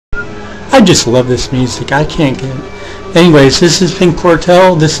I just love this music. I can't get it. Anyways, this is Pink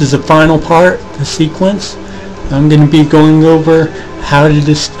Quartel. This is the final part, the sequence. I'm going to be going over how to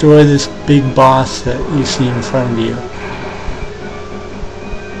destroy this big boss that you see in front of you.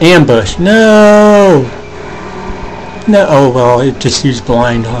 Ambush. No! No. Oh, well, it just used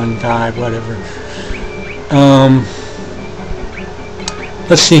blind on die, whatever.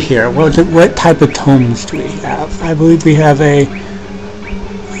 Let's see here. What type of tomes do we have? I believe we have a...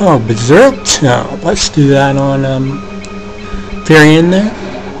 Oh, Berserk Tome. Let's do that on, very in there.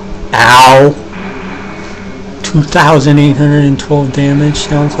 Ow! 2,812 damage.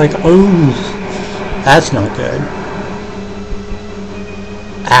 Sounds like... Oh! That's not good.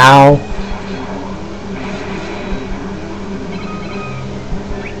 Ow!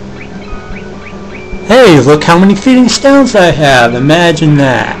 Hey, look how many feeding stones I have. Imagine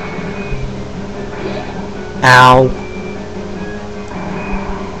that. Ow.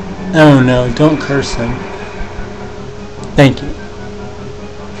 Oh no, don't curse him. Thank you.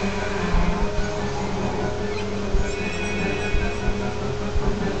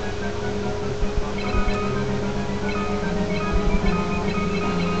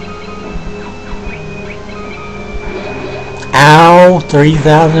 Ow,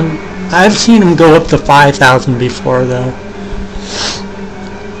 3,000. I've seen him go up to 5,000 before though.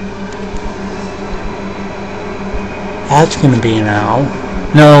 That's gonna be an ow.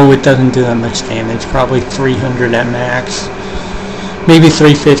 No, it doesn't do that much damage. Probably 300 at max. Maybe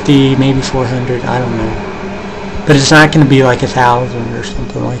 350, maybe 400, I don't know. But it's not gonna be like 1,000 or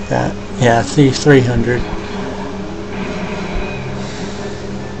something like that. Yeah, 300.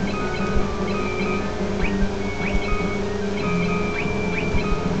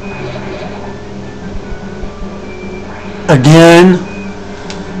 Again,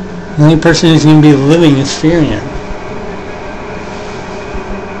 the only person who's going to be living is Furion.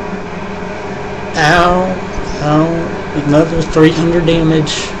 Ow, ow, another 300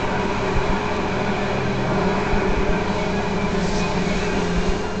 damage.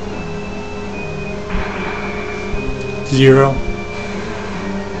 Zero.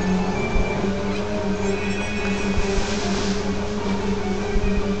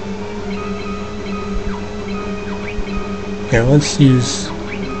 Here, let's use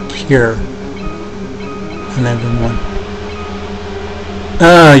Cure on everyone.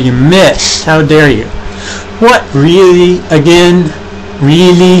 Oh, you missed! How dare you? What? Really? Again?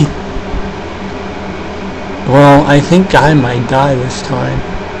 Really? Well, I think I might die this time.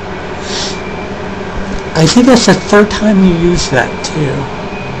 I think that's the third time you used that, too.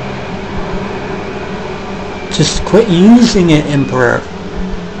 Just quit using it, Emperor.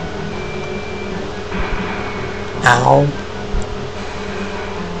 Ow.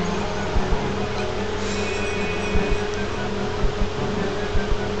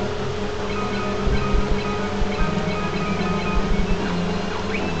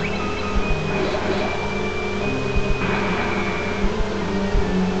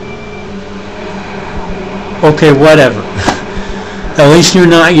 Okay, whatever. At least you're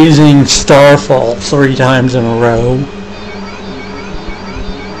not using Starfall 3 times in a row.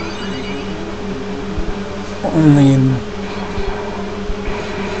 Only in...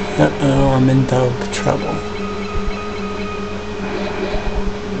 Uh-oh, I'm in trouble.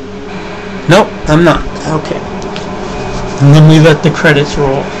 Nope, I'm not. Okay. And then we let the credits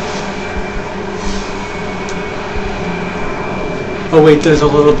roll. Oh wait, there's a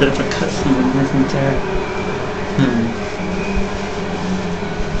little bit of a cutscene, isn't there?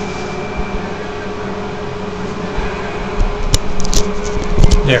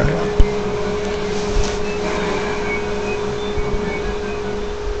 There we go.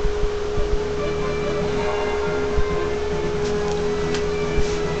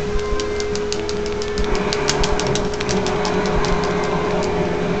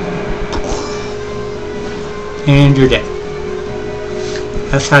 And you're dead.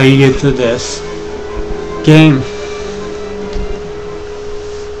 That's how you get to this game.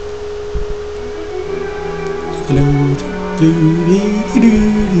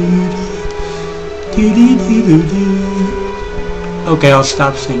 Okay, I'll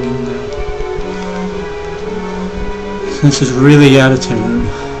stop singing now, since it's really out of tune.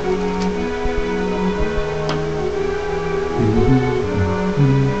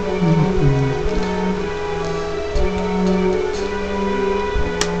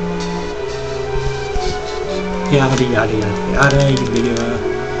 Yada yada yada yada.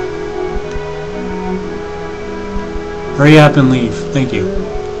 Hurry up and leave. Thank you.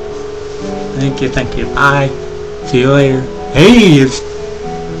 Thank you, thank you. Bye. See you later. Hey,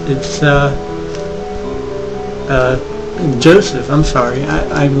 Joseph, I'm sorry,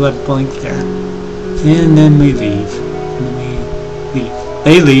 I left blank there. And then we leave. And then we leave.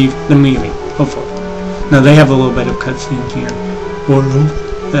 They leave, then we leave, hopefully. No, they have a little bit of cutscene here. Or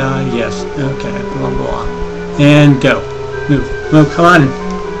yes, okay, blah blah. And go. Move. No, come on.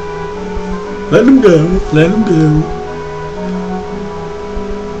 Let him go, let him go.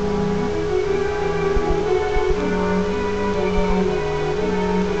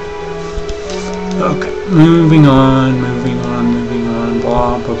 Okay, moving on,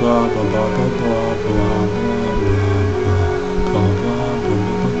 blah blah blah blah blah blah blah blah blah blah blah blah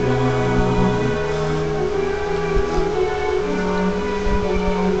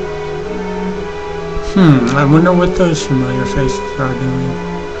blah. I wonder what those familiar faces are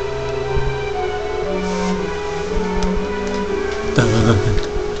doing.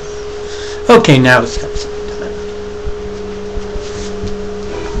 Okay, now it's time.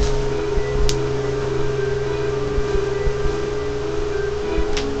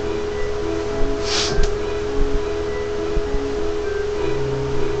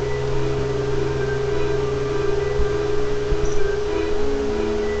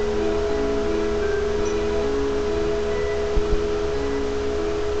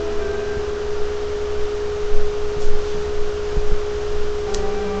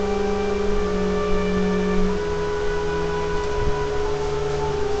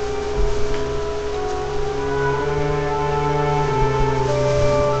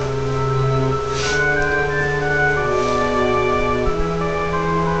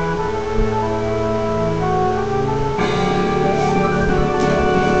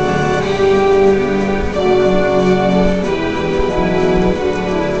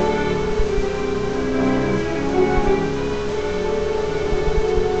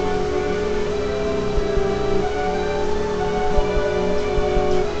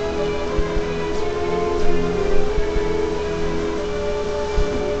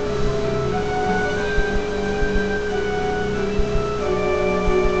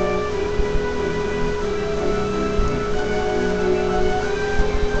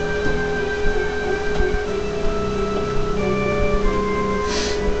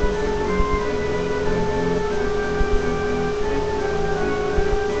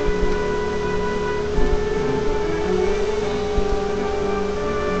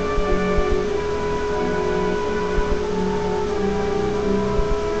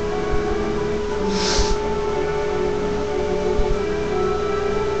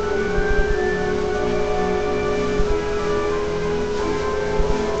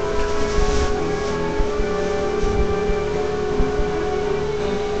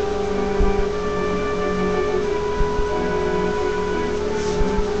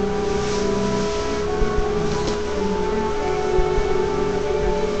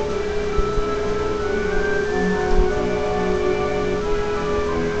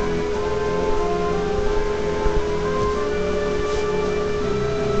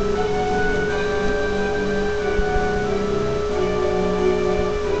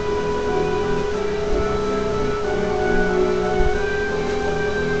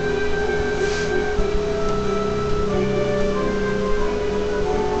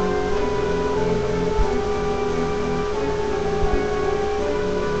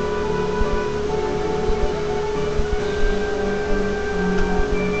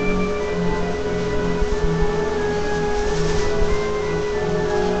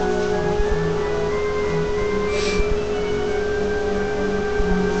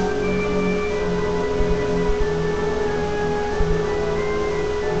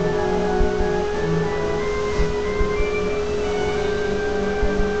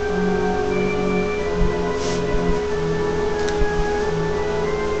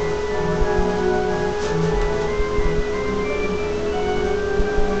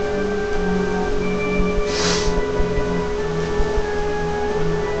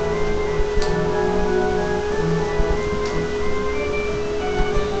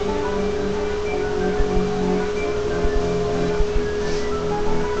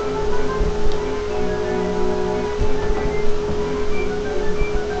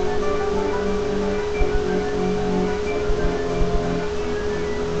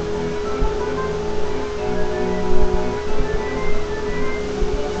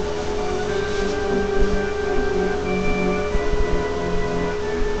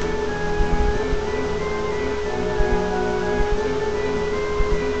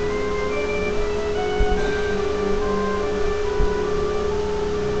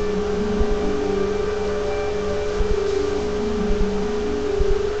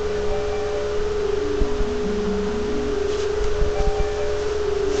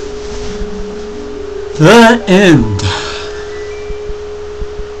 The end.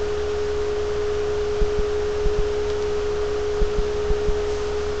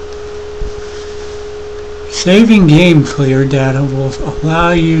 Saving game clear data will allow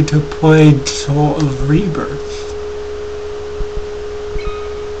you to play Soul of Rebirth.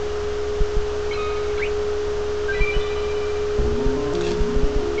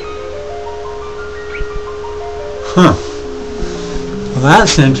 Huh. Well,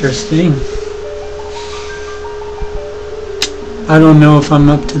 that's interesting. I don't know if I'm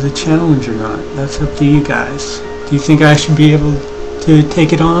up to the challenge or not. That's up to you guys. Do you think I should be able to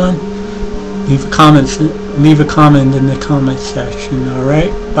take it on? Leave a comment in the comment section.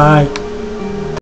 Alright? Bye.